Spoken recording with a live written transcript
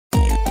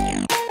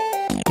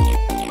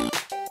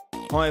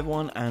Hi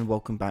everyone, and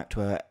welcome back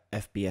to our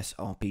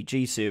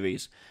FPSRPG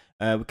series.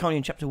 We're currently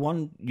in chapter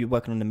 1, you're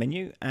working on the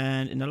menu,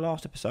 and in the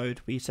last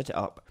episode we set it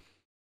up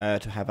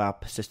to have our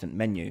persistent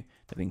menu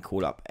that we can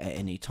call up at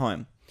any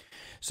time.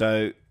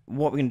 So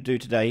what we're going to do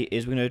today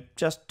is we're going to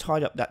just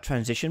tidy up that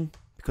transition,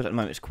 because at the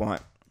moment it's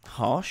quite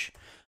harsh,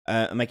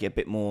 and make it a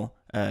bit more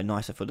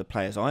nicer for the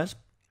player's eyes.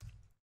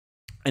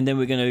 And then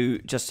we're going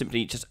to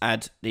simply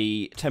add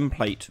the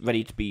template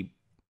ready to be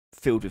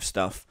filled with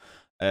stuff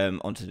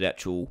onto the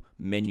actual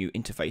menu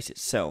interface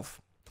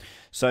itself.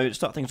 So to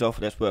start things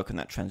off, let's work on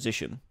that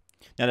transition.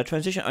 Now the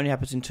transition only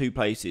happens in two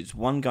places,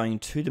 one going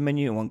to the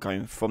menu and one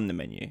going from the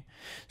menu.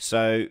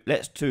 So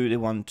let's do the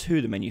one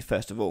to the menu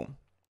first of all.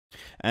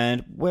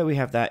 And where we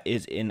have that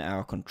is in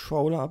our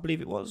controller, I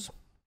believe it was.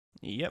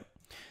 Yep.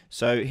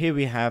 So here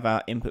we have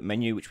our input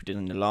menu, which we did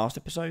in the last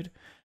episode.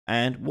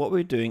 And what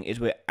we're doing is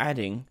we're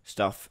adding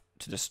stuff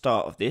to the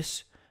start of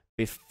this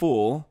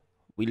before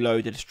we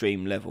load the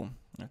stream level.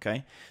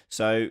 Okay,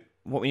 so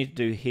what we need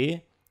to do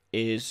here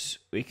is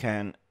we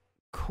can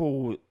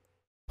pull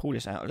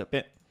this out a little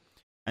bit,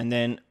 and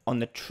then on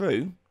the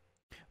true,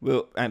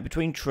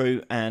 between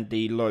true and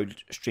the load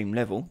stream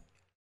level,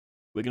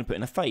 we're going to put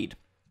in a fade.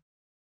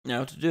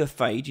 Now to do a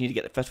fade, you need to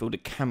get first of all the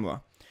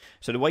camera.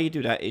 So the way you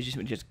do that is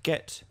you just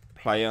get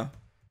player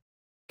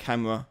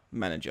camera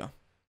manager,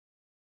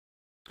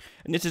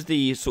 and this is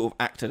the sort of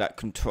actor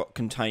that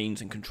contains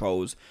and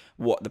controls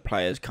what the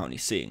player is currently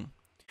seeing.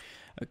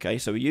 Okay,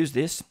 so we use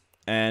this,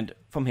 and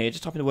from here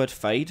just type in the word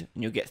fade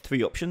and you'll get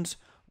three options.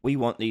 We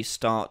want the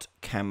start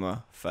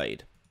camera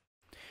fade.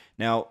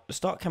 Now the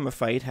start camera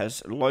fade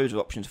has loads of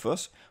options for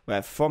us. We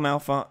have from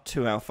alpha,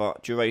 to alpha,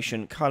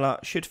 duration, color,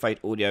 should fade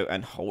audio,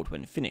 and hold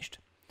when finished.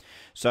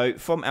 So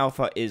from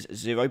alpha is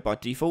 0 by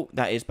default.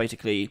 That is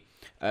basically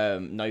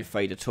no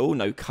fade at all,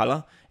 no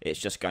color.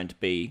 It's just going to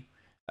be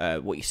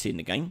what you see in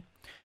the game.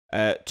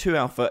 To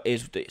alpha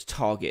is its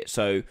target,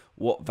 so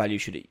what value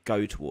should it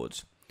go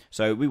towards.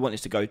 So we want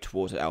this to go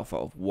towards an alpha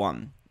of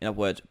 1. In other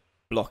words,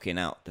 blocking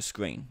out the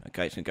screen.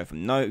 Okay, it's going to go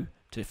from no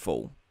to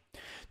full.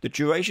 The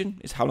duration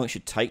is how long it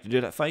should take to do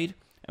that fade.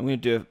 And we're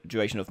going to do a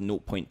duration of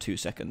 0.2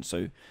 seconds.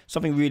 So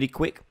something really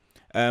quick.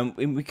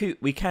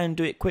 We can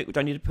do it quick. We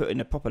don't need to put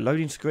in a proper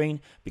loading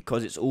screen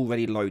because it's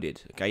already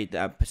loaded. Okay,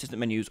 the persistent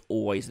menu is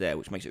always there,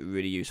 which makes it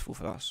really useful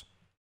for us.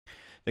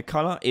 The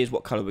color is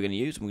what color we're going to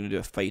use. We're going to do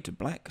a fade to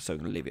black. So we're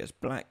going to leave it as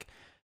black.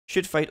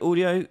 Should fade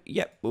audio.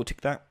 Yep, we'll tick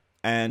that.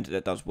 And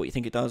that does what you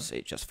think it does.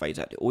 It just fades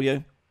out the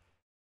audio.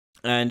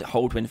 And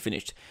hold when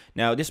finished.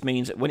 Now this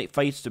means that when it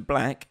fades to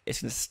black,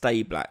 it's going to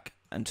stay black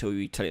until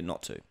we tell it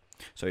not to.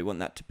 So we want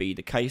that to be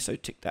the case, so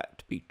tick that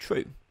to be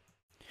true.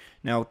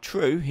 Now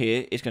true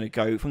here is going to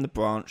go from the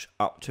branch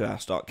up to our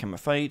start camera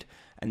fade,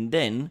 and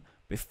then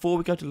before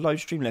we go to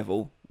load stream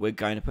level, we're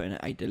going to put in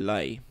a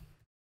delay.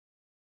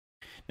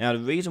 Now the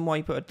reason why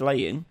you put a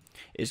delay in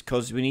is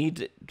because we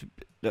need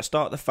to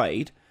start the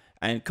fade.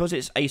 And because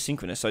it's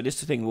asynchronous, so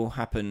this thing will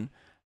happen,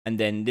 and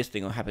then this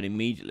thing will happen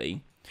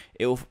immediately.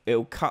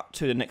 It'll cut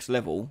to the next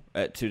level,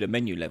 to the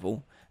menu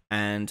level,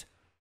 and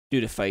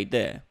do the fade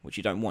there, which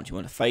you don't want. You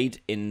want to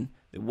fade in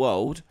the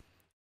world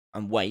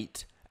and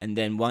wait, and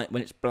then when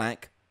it's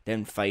black,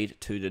 then fade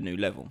to the new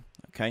level.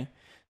 Okay,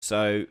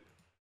 so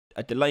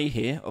a delay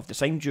here of the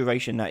same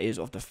duration that is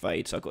of the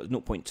fade. So I've got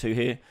 0.2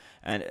 here,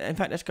 and in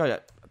fact, let's go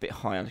a bit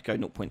higher. Let's go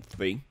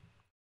 0.3.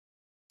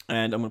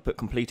 And I'm going to put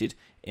completed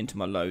into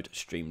my load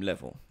stream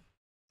level.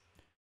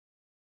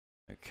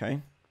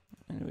 Okay,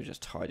 and we'll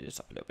just tidy this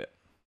up a little bit.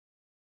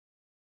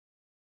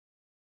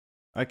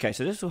 Okay,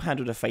 so this will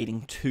handle the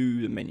fading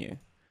to the menu.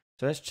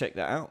 So let's check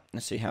that out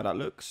and see how that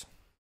looks.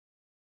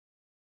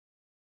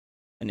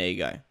 And there you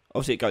go.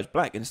 Obviously it goes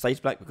black and stays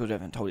black because we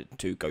haven't told it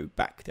to go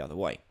back the other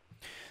way.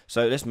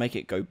 So let's make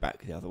it go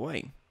back the other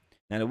way.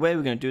 Now the way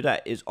we're going to do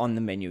that is on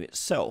the menu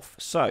itself.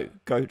 So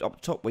go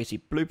up top where you see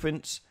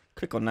blueprints.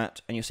 Click on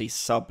that and you'll see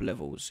sub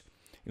levels.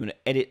 You want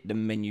to edit the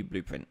menu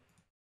blueprint.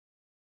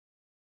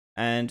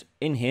 And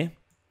in here,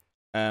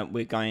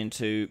 we're going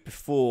to,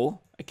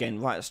 again,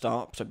 right at the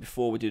start, so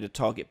before we do the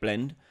target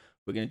blend,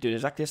 we're going to do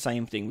exactly the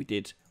same thing we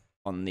did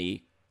on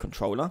the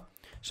controller.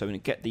 So we're going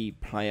to get the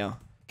player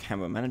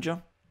camera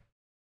manager,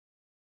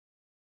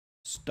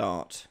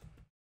 start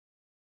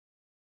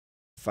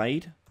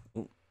fade,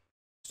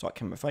 start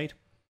camera fade,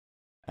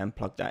 and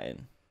plug that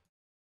in.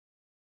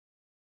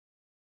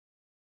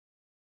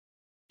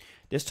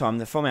 This time,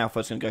 the from alpha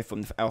is going to go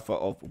from the alpha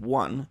of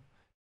 1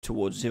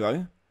 towards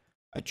 0,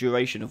 a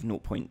duration of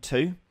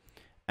 0.2,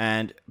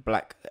 and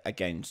black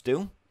again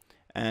still.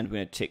 And we're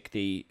going to tick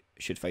the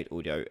should fade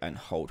audio and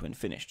hold when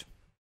finished.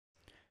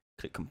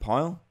 Click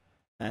compile,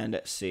 and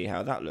let's see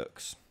how that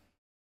looks.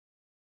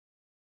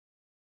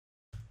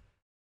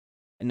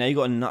 And now you've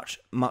got a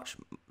much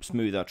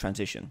smoother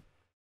transition.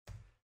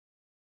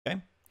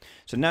 Okay,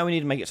 so now we need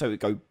to make it so we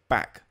go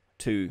back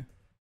to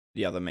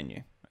the other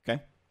menu.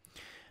 Okay.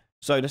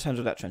 So let's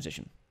handle that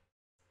transition.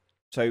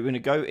 So we're going to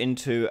go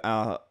into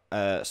our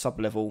sub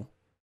level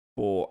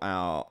for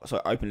our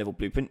open level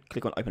blueprint.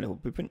 Click on open level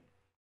blueprint.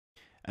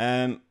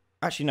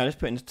 Actually, no, let's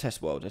put it into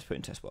test world. Let's put it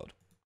in test world.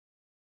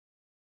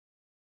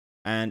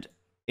 And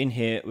in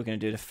here, we're going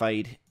to do the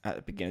fade at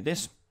the beginning of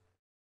this.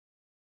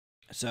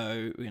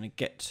 So we're going to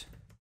get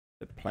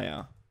the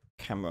player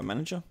camera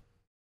manager,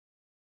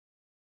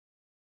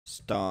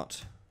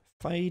 start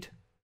fade,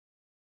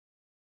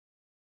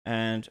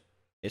 and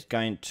it's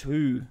going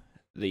to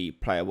the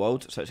player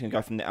world. So it's going to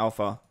go from the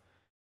alpha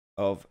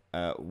of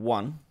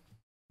 1,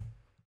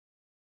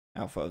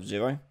 alpha of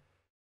 0,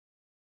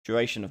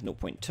 duration of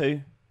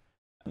 0.2,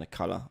 and the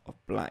color of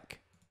black.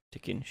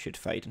 Ticking should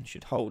fade and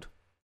should hold.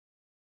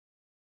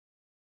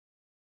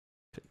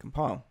 Click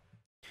compile.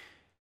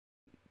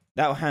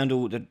 That will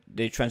handle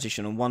the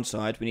transition on one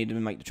side. We need to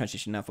make the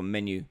transition now from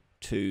menu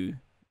to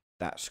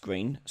that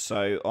screen.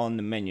 So on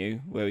the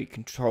menu, where we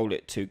control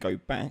it to go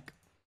back,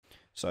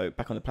 so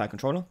back on the player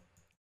controller,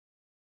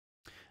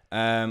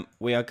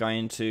 we are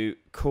going to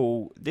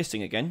call this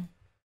thing again,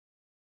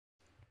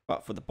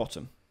 but for the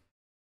bottom.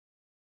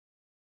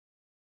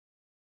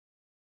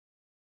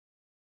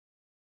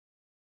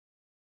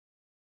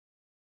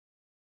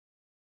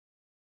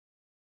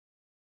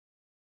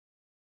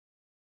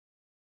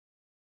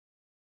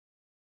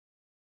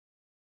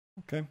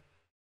 Okay.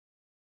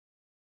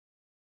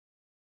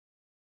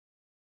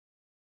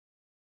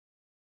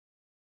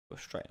 We'll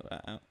straighten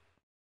that out.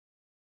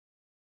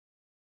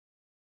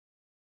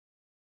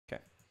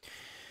 Okay.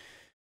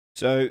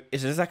 So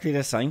it's exactly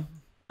the same.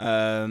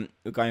 We're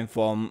going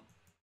from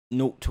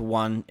 0 to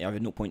 1 over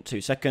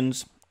 0.2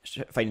 seconds,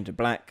 fading to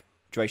black,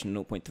 duration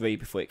of 0.3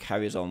 before it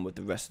carries on with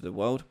the rest of the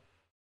world.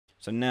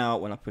 So now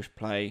when I push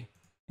play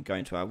and go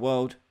into our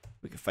world,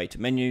 we can fade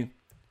to menu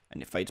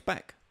and it fades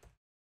back.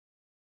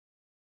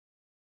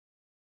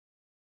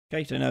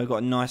 Okay, so now we've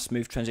got a nice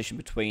smooth transition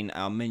between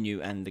our menu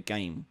and the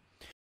game.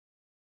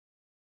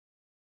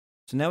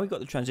 So now we've got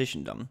the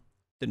transition done.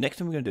 The next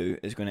thing we're going to do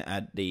is going to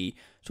add the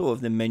sort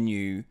of the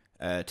menu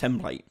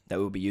template that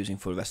we'll be using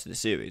for the rest of the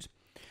series.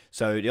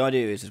 So the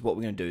idea is what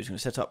we're going to do is going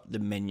to set up the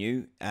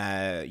menu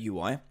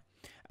UI,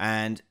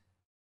 and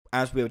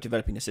as we're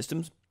developing the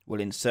systems,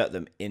 we'll insert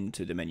them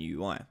into the menu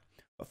UI.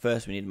 But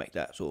first we need to make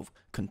that sort of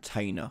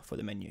container for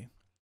the menu.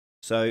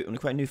 So I'm going to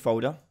create a new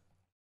folder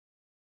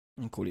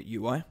and call it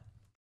UI.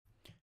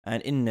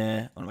 And in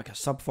there, I'm going to make a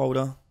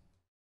subfolder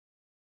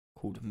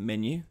called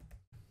menu.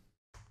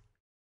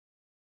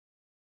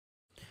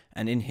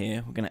 And in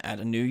here, we're going to add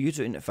a new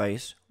user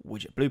interface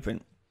widget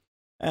blueprint.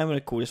 And I'm going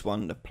to call this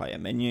one the player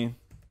menu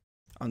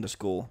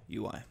 _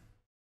 UI.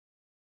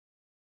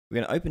 We're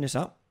going to open this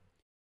up,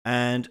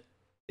 and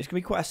it's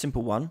going to be quite a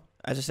simple one.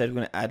 As I said, we're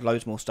going to add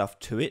loads more stuff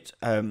to it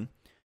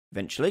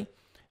eventually.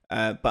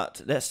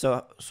 But let's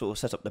sort of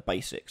set up the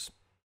basics.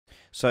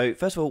 So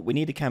first of all, we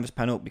need a canvas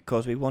panel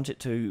because we want it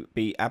to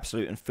be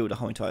absolute and fill the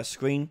whole entire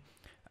screen.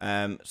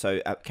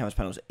 So canvas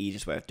panel is the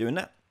easiest way of doing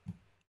that.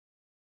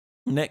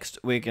 Next,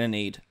 we're going to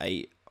need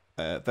a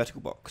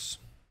vertical box.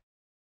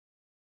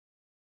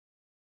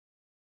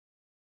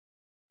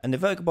 And the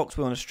vertical box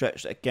we want to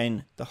stretch,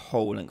 again, the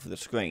whole length of the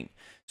screen.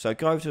 So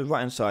go over to the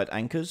right hand side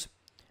anchors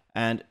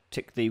and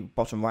tick the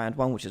bottom right hand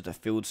one, which is the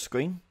filled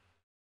screen.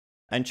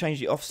 And change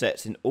the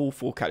offsets in all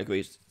 4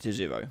 categories to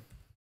 0.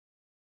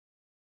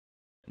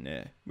 And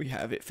there we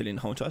have it filling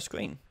the whole entire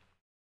screen.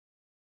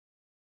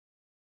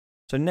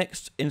 So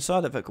next,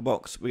 inside the vertical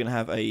box, we're going to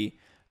have a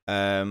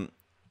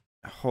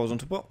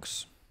horizontal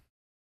box.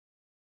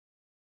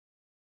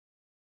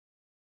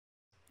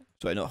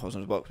 Sorry, not a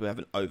horizontal box, we have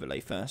an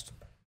overlay first.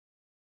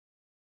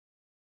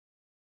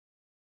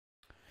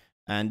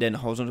 And then a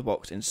horizontal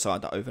box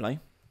inside that overlay.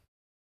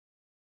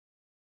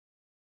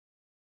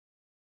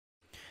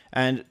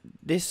 And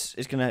this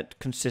is going to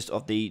consist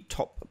of the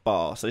top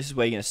bar. So this is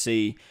where you're going to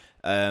see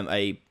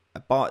a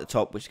bar at the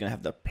top, which is going to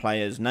have the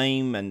player's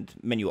name and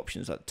menu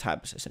options, like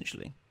tabs,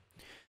 essentially.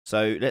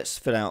 So let's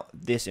fill out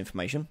this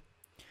information.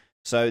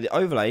 So the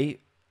overlay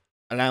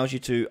allows you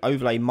to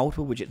overlay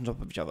multiple widgets on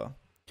top of each other.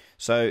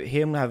 So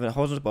here I'm going to have a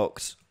horizontal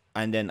box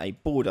and then a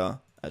border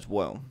as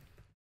well.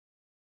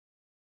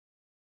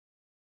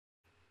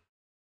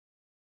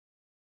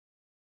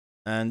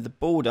 And the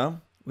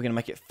border, we're going to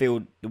make it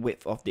fill the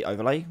width of the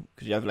overlay,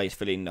 because the overlay is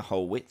filling the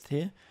whole width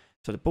here.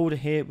 So the border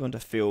here, we want to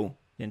fill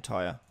the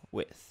entire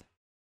width.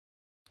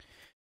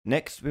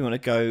 Next, we want to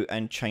go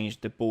and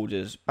change the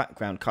border's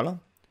background color.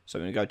 So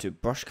we're going to go to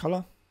brush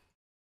color.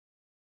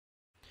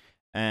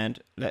 And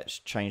let's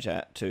change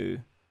that to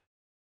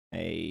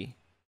a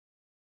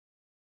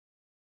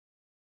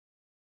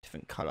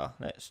different color.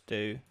 Let's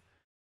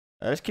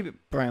keep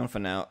it brown for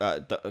now,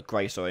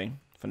 grey, sorry,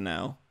 for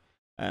now.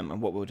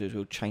 And what we'll do is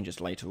we'll change this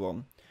later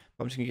on.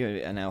 But I'm just going to give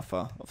it an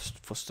alpha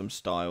for some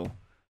style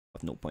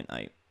of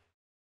 0.8.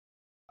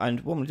 And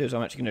what I'm going to do is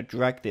I'm actually going to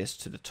drag this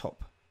to the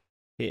top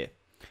here.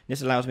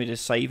 This allows me to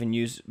save and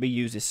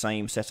reuse this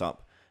same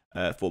setup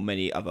for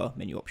many other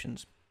menu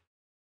options.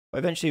 But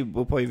eventually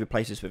we'll probably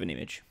replace this with an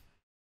image.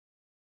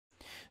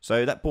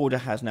 So that border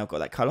has now got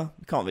that colour.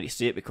 You can't really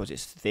see it because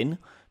it's thin,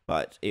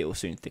 but it will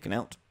soon thicken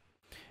out.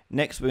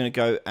 Next, we're going to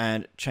go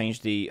and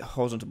change the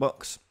horizontal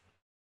box.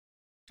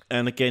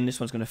 And again, this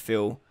one's going to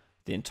fill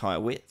the entire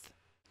width.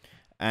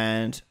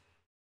 And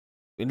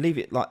we'll leave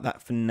it like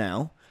that for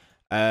now.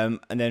 And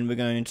then we're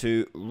going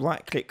to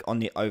right click on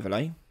the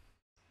overlay,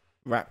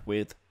 wrap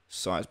with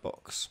size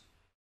box.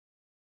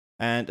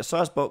 And the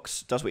size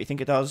box does what you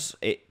think it does.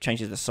 It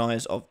changes the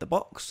size of the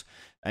box,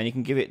 and you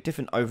can give it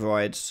different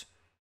overrides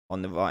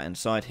on the right hand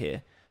side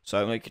here. So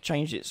I'm going to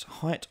change its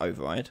height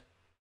override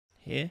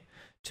here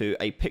to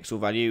a pixel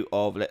value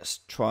of, let's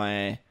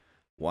try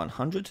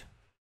 100.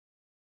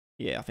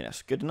 Yeah, I think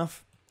that's good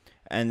enough.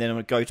 And then I'm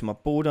going to go to my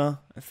border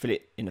and fill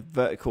it in the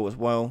vertical as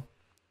well.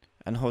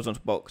 And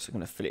horizontal box, I'm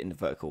going to fill it in the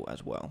vertical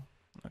as well.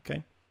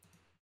 Okay.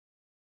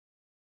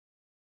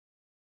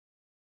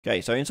 Okay,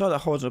 so inside that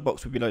horizontal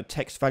box will be a load of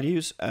text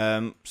values.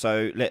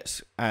 So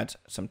let's add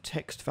some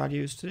text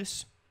values to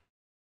this.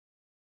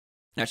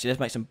 Actually, let's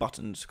make some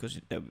buttons because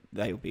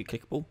they will be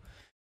clickable.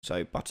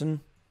 So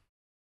button.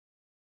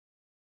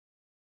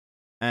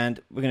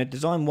 And we're going to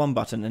design one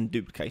button and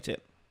duplicate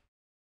it.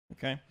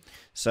 Okay,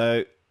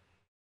 so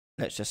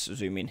let's just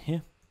zoom in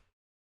here.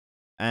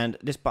 And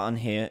this button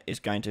here is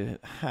going to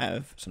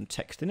have some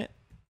text in it.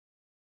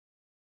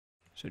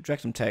 So drag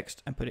some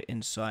text and put it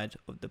inside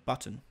of the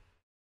button.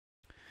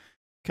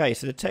 Okay,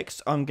 so the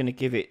text, I'm going to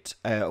give it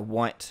a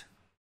white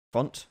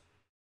font.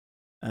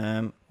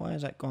 Why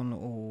has that gone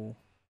all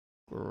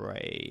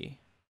grey?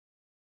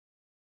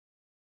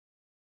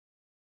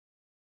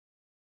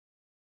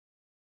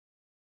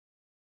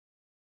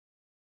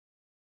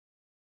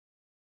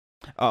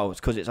 Oh, it's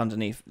because it's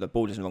underneath, the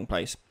border's in the wrong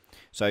place.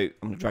 So I'm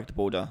going to drag the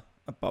border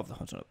above the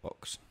horizontal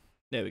box.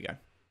 There we go.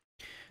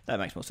 That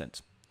makes more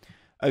sense.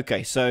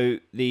 Okay, so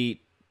the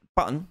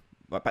button,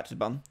 right back to the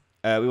button.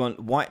 We want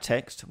white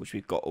text, which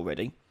we've got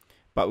already,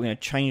 but we're going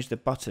to change the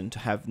button to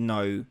have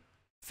no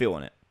fill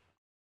on it.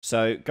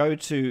 So go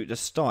to the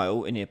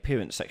style in the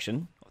appearance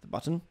section of the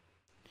button,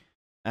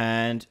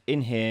 and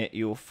in here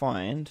you'll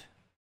find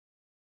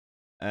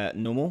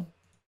normal,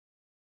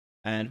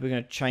 and we're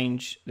going to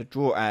change the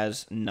draw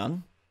as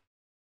none,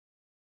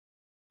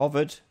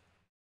 hovered,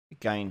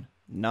 again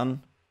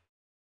none,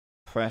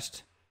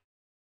 pressed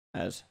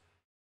as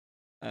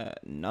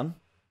none,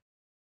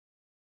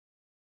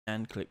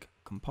 and click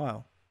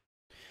compile.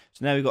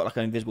 So now we've got like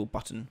an invisible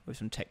button with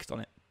some text on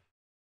it.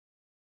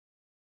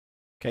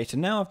 Okay, so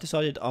now I've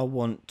decided I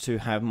want to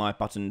have my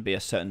button be a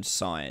certain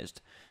size.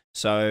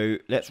 So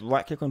let's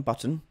right click on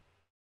button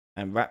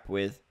and wrap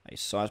with a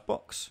size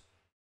box.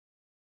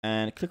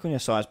 And click on your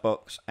size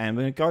box, and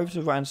we're going to go over to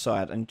the right hand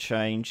side and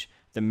change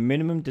the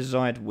minimum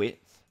desired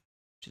width,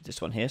 which is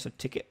this one here, so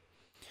tick it.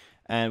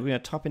 And we're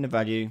going to type in the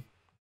value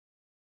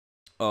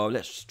of,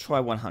 let's try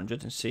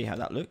 100 and see how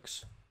that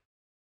looks.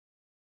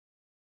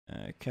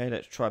 Okay,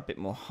 let's try a bit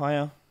more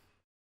higher.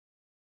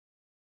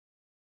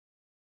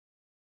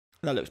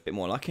 That looks a bit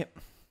more like it.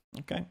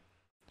 Okay,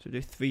 so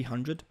do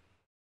 300.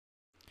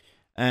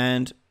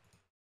 And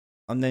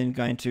I'm then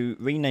going to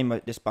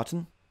rename this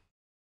button.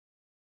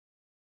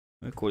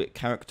 We'll call it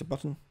character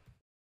button.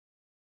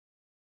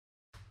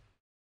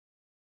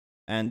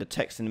 And the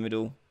text in the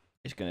middle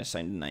is going to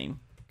say the name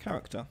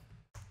character.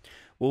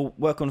 We'll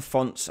work on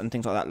fonts and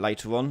things like that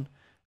later on.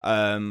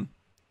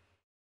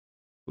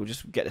 We'll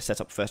just get this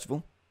set up first of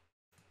all.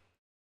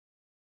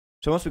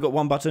 So once we've got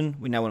one button,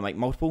 we now want to make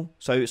multiple.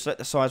 So select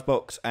the size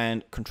box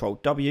and Control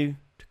W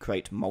to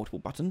create multiple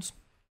buttons.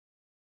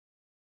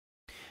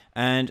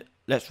 And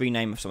let's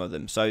rename some of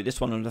them. So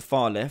this one on the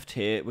far left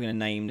here, we're going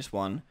to name this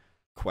one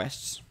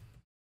Quests.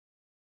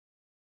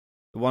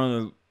 The one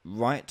on the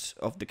right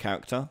of the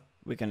character,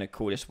 we're going to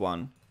call this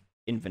one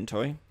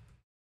Inventory.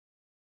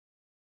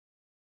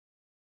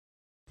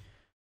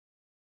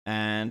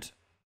 And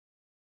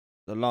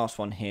the last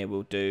one here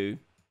we'll do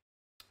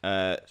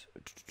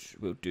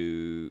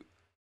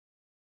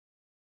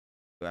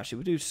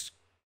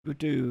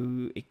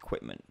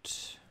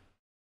equipment.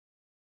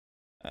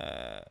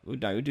 We'll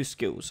do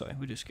skills. Sorry,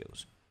 we'll do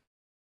skills.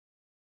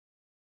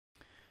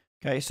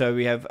 Okay, so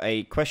we have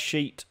a quest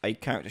sheet, a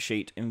character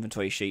sheet,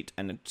 inventory sheet,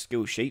 and a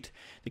skill sheet.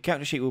 The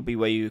character sheet will be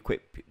where you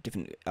equip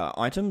different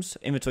items.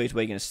 Inventory is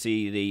where you're going to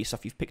see the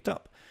stuff you've picked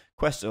up.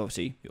 Quests are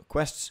obviously your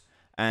quests,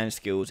 and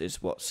skills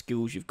is what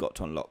skills you've got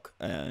to unlock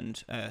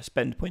and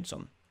spend points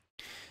on.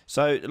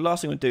 So the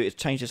last thing we'll do is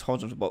change this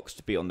horizontal box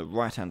to be on the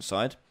right hand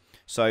side.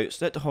 So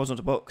select the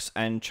horizontal box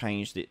and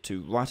change it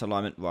to right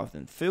alignment rather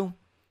than fill,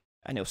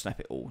 and it'll snap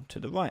it all to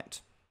the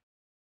right.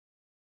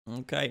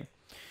 Okay,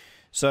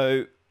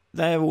 so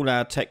they're all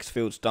our text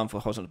fields done for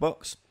horizontal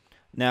box.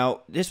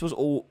 Now this was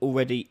all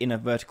already in a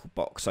vertical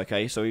box.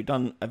 Okay, so we've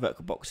done a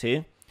vertical box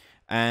here,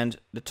 and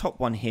the top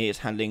one here is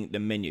handling the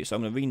menu. So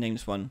I'm going to rename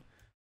this one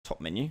top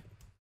menu,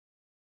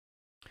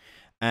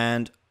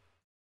 and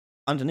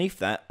underneath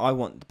that I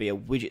want to be a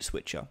widget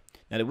switcher.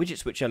 Now the widget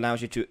switcher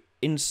allows you to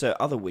insert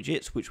other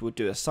widgets, which we'll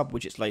do as sub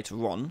widgets later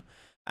on,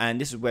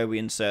 and this is where we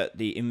insert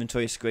the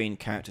inventory screen,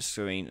 character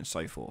screen, and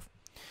so forth.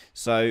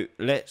 So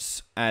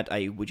let's add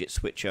a widget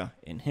switcher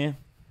in here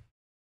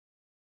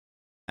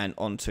and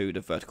onto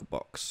the vertical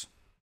box.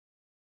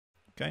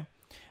 Okay,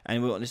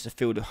 and we want this to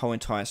fill the whole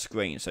entire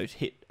screen, so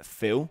hit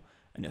fill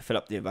and it'll fill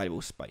up the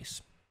available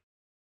space.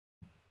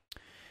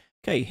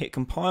 Okay, hit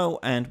compile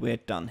and we're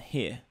done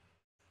here.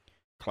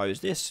 Close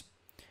this,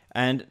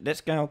 And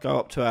let's go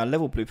up to our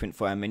level blueprint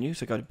for our menu.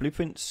 So go to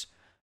blueprints,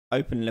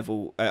 open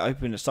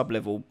a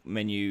sub-level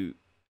menu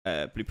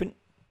blueprint.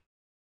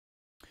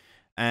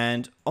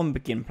 And on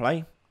begin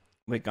play,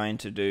 we're going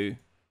to do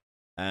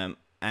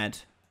add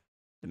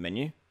the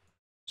menu.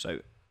 So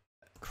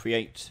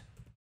create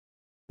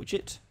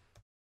widget.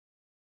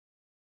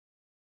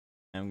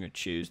 And I'm going to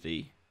choose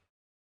the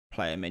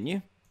player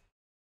menu.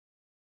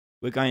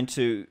 We're going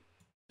to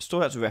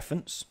store that as a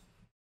reference.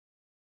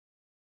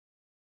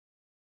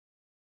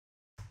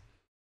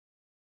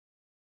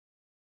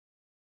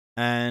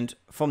 And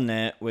from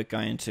there, we're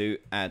going to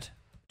add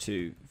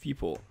to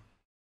viewport.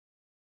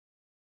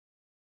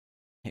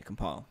 Hit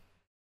compile.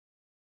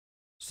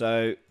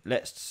 So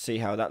let's see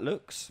how that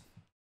looks.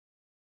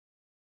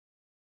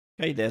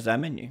 Okay, there's our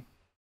menu.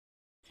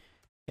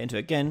 Enter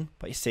again,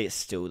 but you see it's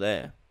still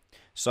there.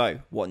 So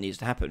what needs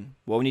to happen?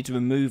 Well, we need to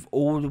remove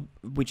all the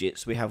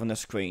widgets we have on the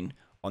screen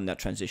on that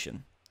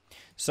transition.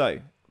 So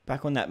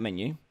back on that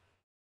menu,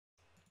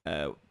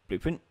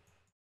 blueprint.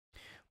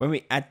 When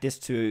we add this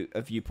to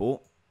a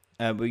viewport,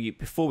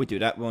 before we do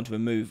that, we want to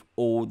remove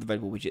all the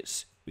available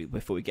widgets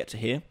before we get to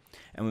here.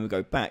 And when we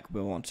go back,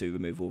 we want to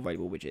remove all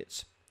available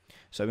widgets.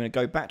 So we're going to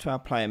go back to our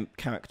player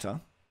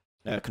character,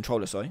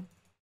 controller, sorry.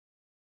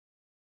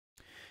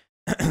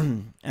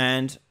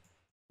 And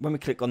when we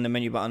click on the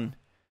menu button,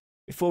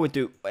 before we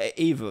do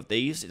either of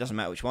these, it doesn't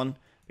matter which one,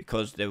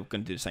 because they're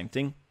going to do the same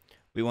thing.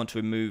 We want to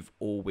remove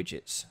all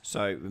widgets.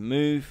 So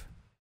remove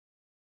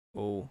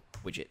all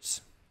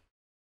widgets.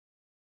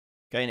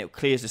 Okay, and it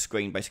clears the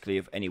screen basically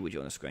of any widget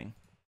on the screen.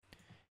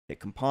 Hit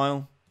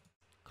compile,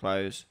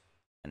 close,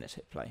 and let's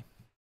hit play.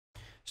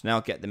 So now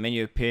get the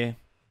menu appear,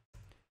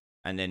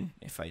 and then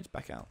it fades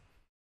back out.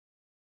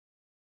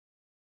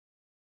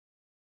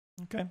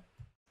 Okay.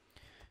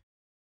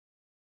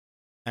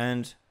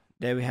 And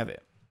there we have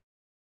it.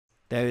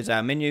 There is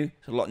our menu.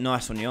 It's a lot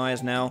nicer on the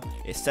eyes now.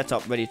 It's set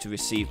up ready to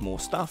receive more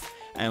stuff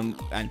and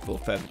for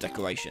further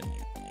decoration.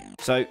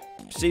 So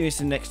see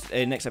us in the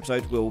next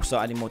episode. We'll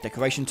start adding more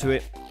decoration to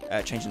it,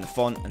 changing the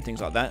font and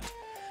things like that.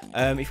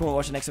 If you want to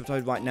watch the next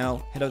episode right now,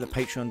 head over to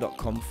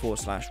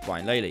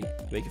patreon.com/Brian Laley,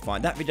 where you can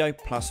find that video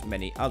plus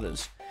many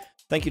others.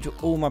 Thank you to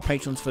all my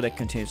patrons for their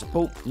continued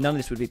support. None of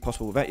this would be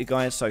possible without you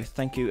guys, so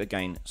thank you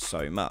again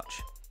so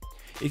much.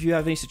 If you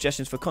have any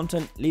suggestions for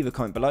content, leave a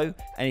comment below,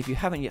 and if you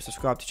haven't yet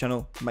subscribed to the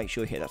channel, make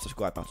sure you hit that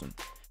subscribe button.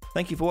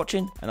 Thank you for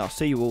watching, and I'll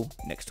see you all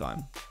next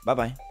time. Bye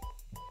bye.